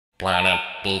Planet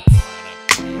Boop.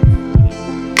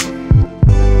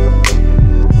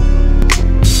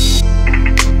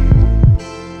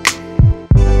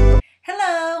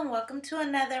 Hello, and welcome to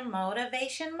another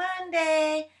Motivation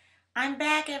Monday. I'm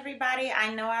back, everybody.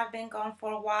 I know I've been gone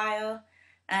for a while.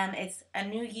 It's a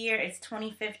new year. It's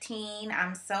 2015.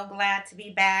 I'm so glad to be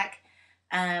back.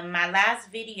 My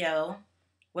last video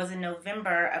was in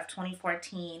November of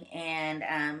 2014,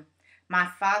 and my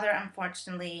father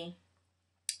unfortunately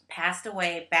passed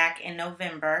away back in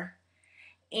November.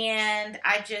 And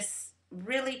I just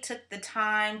really took the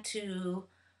time to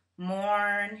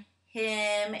mourn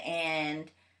him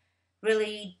and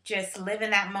really just live in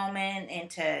that moment and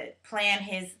to plan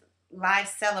his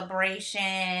life celebration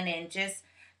and just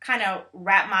kind of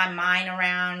wrap my mind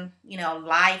around,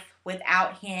 life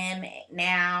without him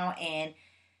now and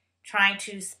trying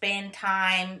to spend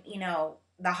time,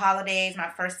 the holidays, my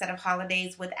first set of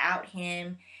holidays without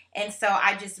him. And so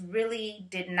I just really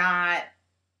did not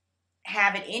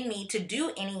have it in me to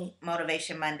do any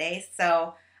Motivation Mondays.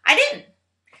 So I didn't.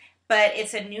 But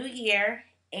it's a new year,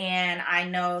 and I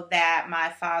know that my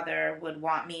father would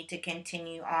want me to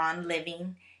continue on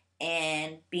living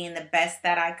and being the best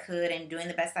that I could and doing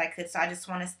the best I could. So I just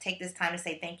want to take this time to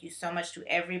say thank you so much to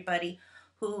everybody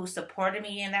who supported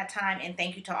me in that time. And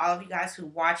thank you to all of you guys who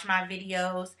watch my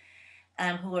videos,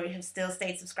 who have still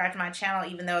stayed subscribed to my channel,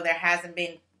 even though there hasn't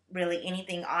been really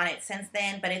anything on it since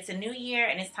then. But it's a new year,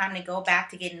 and it's time to go back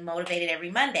to getting motivated every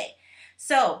Monday.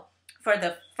 So for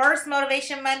the first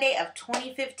Motivation Monday of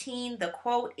 2015, the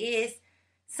quote is,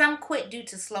 "Some quit due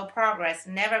to slow progress,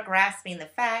 never grasping the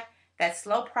fact that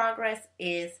slow progress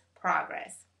is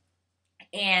progress."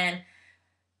 And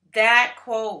that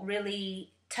quote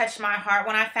really touched my heart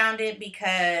when I found it,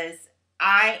 because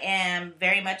I am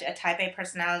very much a type A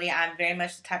personality. I'm very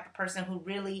much the type of person who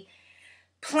really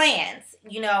plans,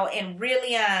 and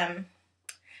really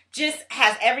just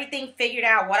has everything figured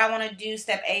out, what I want to do,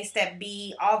 step A, step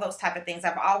B, all those type of things.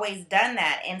 I've always done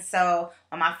that. And so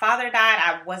when my father died,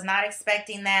 I was not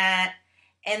expecting that.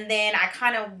 And then I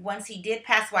kind of, once he did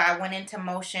pass away, I went into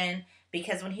motion,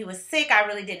 because when he was sick, I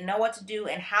really didn't know what to do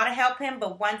and how to help him.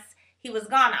 But once he was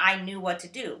gone, I knew what to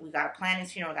do. We got to plan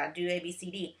his funeral, we got to do A, B,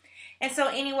 C, D. And so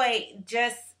anyway,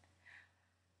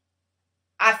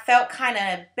 I felt kind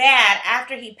of bad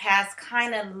after he passed,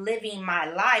 kind of living my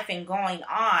life and going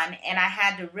on. And I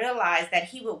had to realize that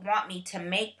he would want me to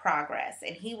make progress,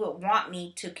 and he would want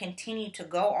me to continue to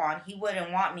go on. He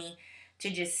wouldn't want me to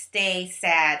just stay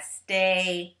sad,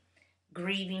 stay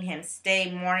grieving him, stay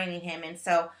mourning him. And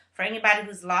so for anybody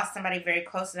who's lost somebody very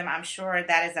close to them, I'm sure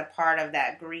that is a part of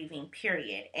that grieving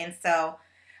period. And so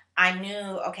I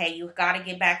knew, okay, you got to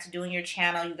get back to doing your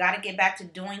channel. You got to get back to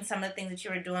doing some of the things that you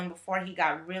were doing before he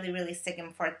got really, really sick and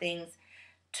before things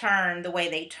turned the way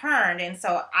they turned. And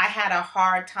so I had a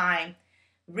hard time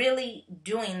really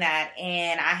doing that.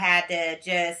 And I had to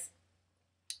just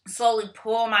slowly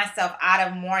pull myself out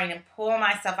of mourning and pull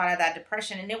myself out of that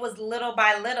depression. And it was little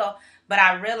by little, but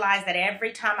I realized that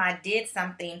every time I did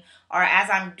something, or as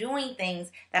I'm doing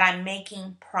things, that I'm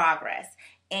making progress.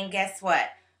 And guess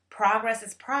what? Progress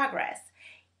is progress.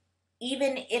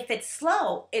 Even if it's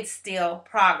slow, it's still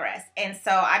progress. And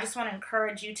so I just want to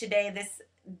encourage you today, this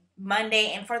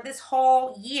Monday, and for this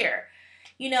whole year.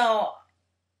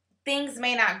 Things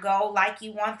may not go like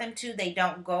you want them to. They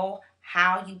don't go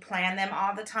how you plan them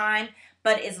all the time.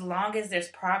 But as long as there's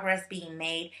progress being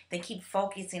made, then keep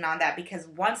focusing on that, because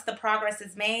once the progress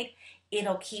is made,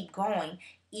 it'll keep going.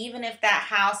 Even if that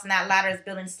house and that ladder is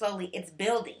building slowly, it's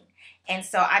building. And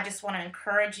so I just want to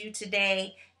encourage you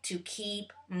today to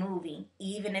keep moving.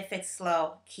 Even if it's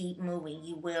slow, keep moving.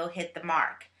 You will hit the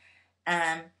mark.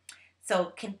 So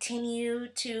continue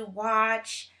to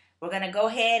watch. We're going to go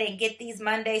ahead and get these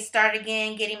Mondays started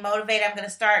again, getting motivated. I'm going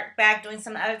to start back doing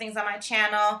some other things on my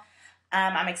channel.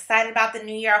 I'm excited about the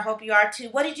new year. I hope you are too.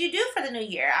 What did you do for the new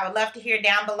year? I would love to hear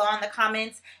down below in the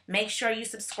comments. Make sure you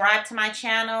subscribe to my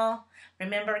channel.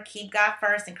 Remember, keep God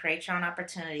first and create your own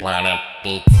opportunity. Planet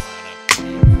Boop.